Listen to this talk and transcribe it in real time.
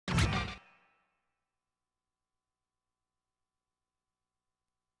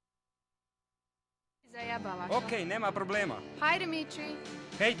Okay, nema problema. Hi, Dimitri.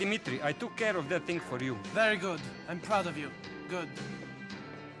 Hey, Dimitri, I took care of that thing for you. Very good. I'm proud of you. Good.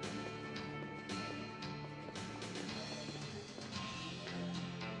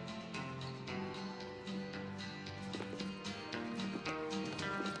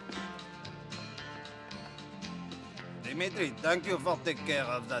 Dimitri, thank you for taking care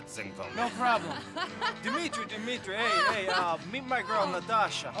of that thing for me. No problem. Dimitri, hey, meet my girl,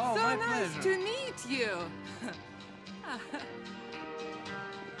 Natasha. Oh, So my nice pleasure. to meet you.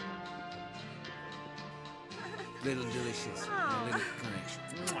 Little delicious. A little connection.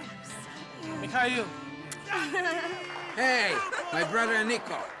 Mikhail. Hey, my brother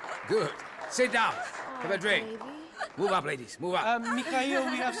Nico. Good. Sit down. Have a drink. Move up, ladies. Move up. Mikhail,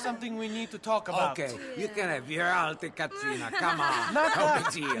 we have something we need to talk about. Okay, you can have your alte Katrina. Come on. Not No that.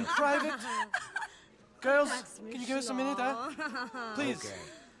 big deal. In private. Girls, can you give us a minute, huh? Please. Okay.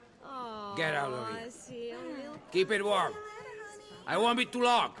 Get out of here. Keep it warm. I won't be too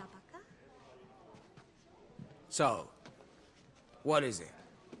long. So, what is it?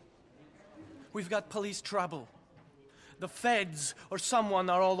 We've got police trouble. The feds or someone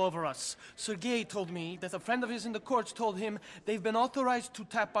are all over us. Sergei told me that a friend of his in the courts told him they've been authorized to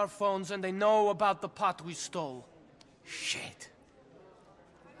tap our phones and they know about the pot we stole. Shit.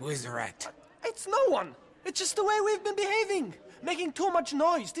 Who is the rat? It's no one. It's just the way we've been behaving. Making too much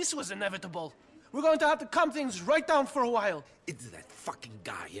noise. This was inevitable. We're going to have to calm things right down for a while. It's that fucking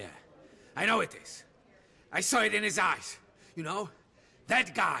guy, yeah. I know it is. I saw it in his eyes. You know?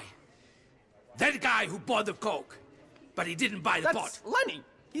 That guy. That guy who bought the coke. But he didn't buy the pot. That's Lenny.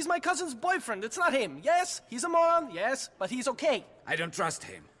 He's my cousin's boyfriend. It's not him. Yes, he's a moron. Yes, but he's okay. I don't trust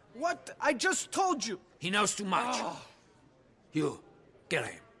him. What? I just told you. He knows too much. Oh. You, kill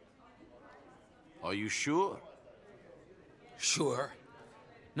him. Are you sure? Sure?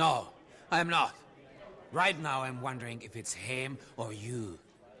 No, I'm not. Right now I'm wondering if it's him or you.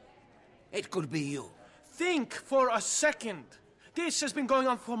 It could be you. Think for a second. This has been going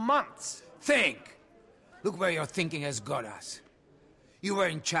on for months. Think! Look where your thinking has got us. You were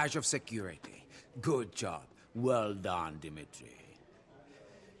in charge of security. Good job. Well done, Dimitri.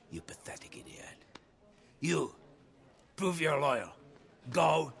 You pathetic idiot. You, prove you're loyal.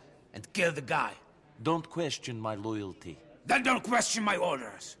 Go and kill the guy. Don't question my loyalty. Then don't question my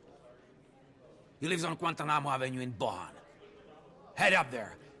orders. He lives on Guantanamo Avenue in Bohan. Head up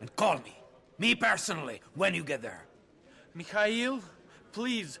there and call me. Me personally, when you get there. Mikhail,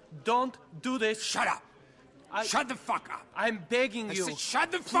 please, don't do this. Shut up. Shut the fuck up. I'm begging you. I said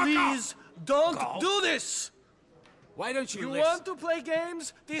shut the fuck up. Please, don't Go. do this. Why don't you You listen? want to play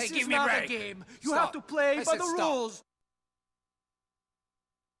games? This Hey, give is me a not a break. game. You Stop. have to play I by said the stop. rules.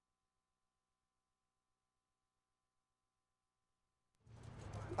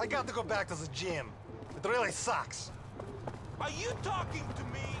 I got to go back to the gym. It really sucks. Are you talking to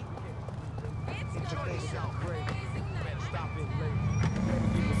me?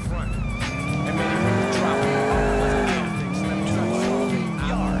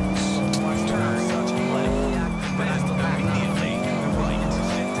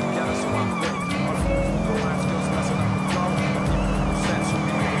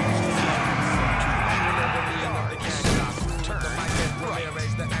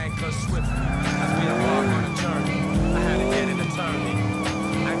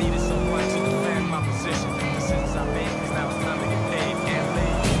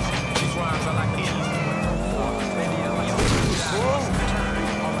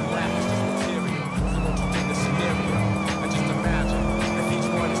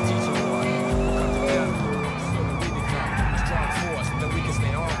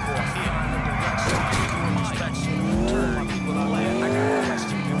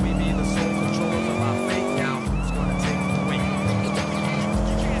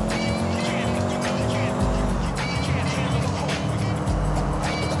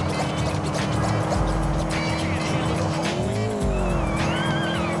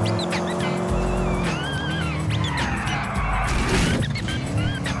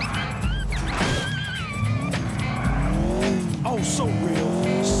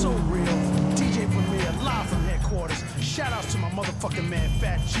 Motherfucking man,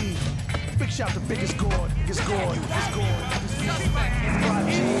 Fat G. Big shout to biggest gourd, biggest gourd, biggest gourd.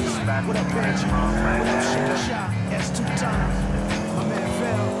 What up, Benji? What up, Sugar Shot? S2 times. My man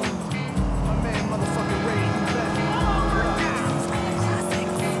Val. My man, motherfucking Ray. You bet. What up? Big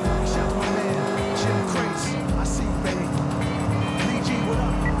shout to my man, Jim Crates. I see you, baby. BG, what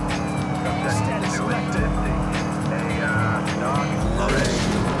up? Status selected.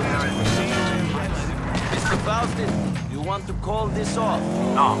 Mr. Faustin, you want to call this off?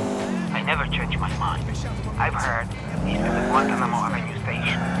 No, I I never change my mind. I've heard he's at the Guantanamo Avenue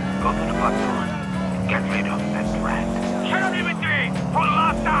station. Go to the platoon and get rid of that brat. Shut up, Dimitri! For the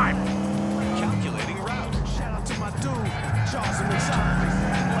last time! Calculating route. Shout out to my dude, Charles and Mixon.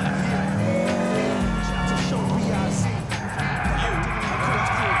 Shout out to Show B.I.C.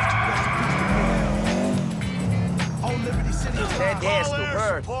 Old Liberty City. That has to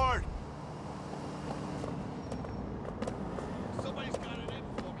hurt. Somebody's got it in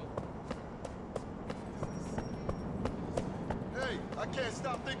for me. Hey, I can't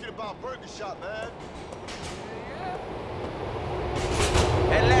stop thinking about Burger Shop, man.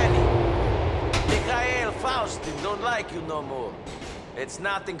 Hey, Lanny. Mikhail Faustin don't like you no more. It's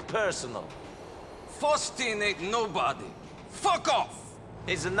nothing personal. Faustin ain't nobody. Fuck off!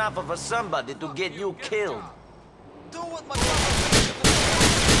 He's enough of a somebody to get you killed. Do what my father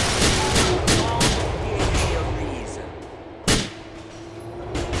Don't give me a reason.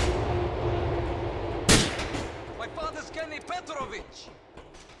 My father's Kenny Petrovich.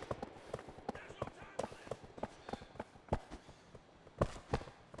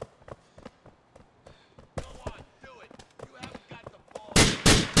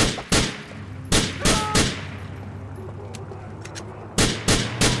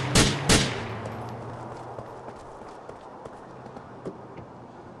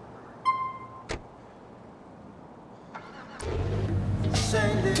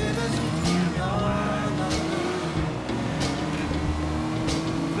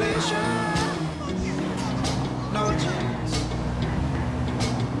 No chance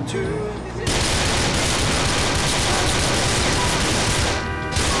to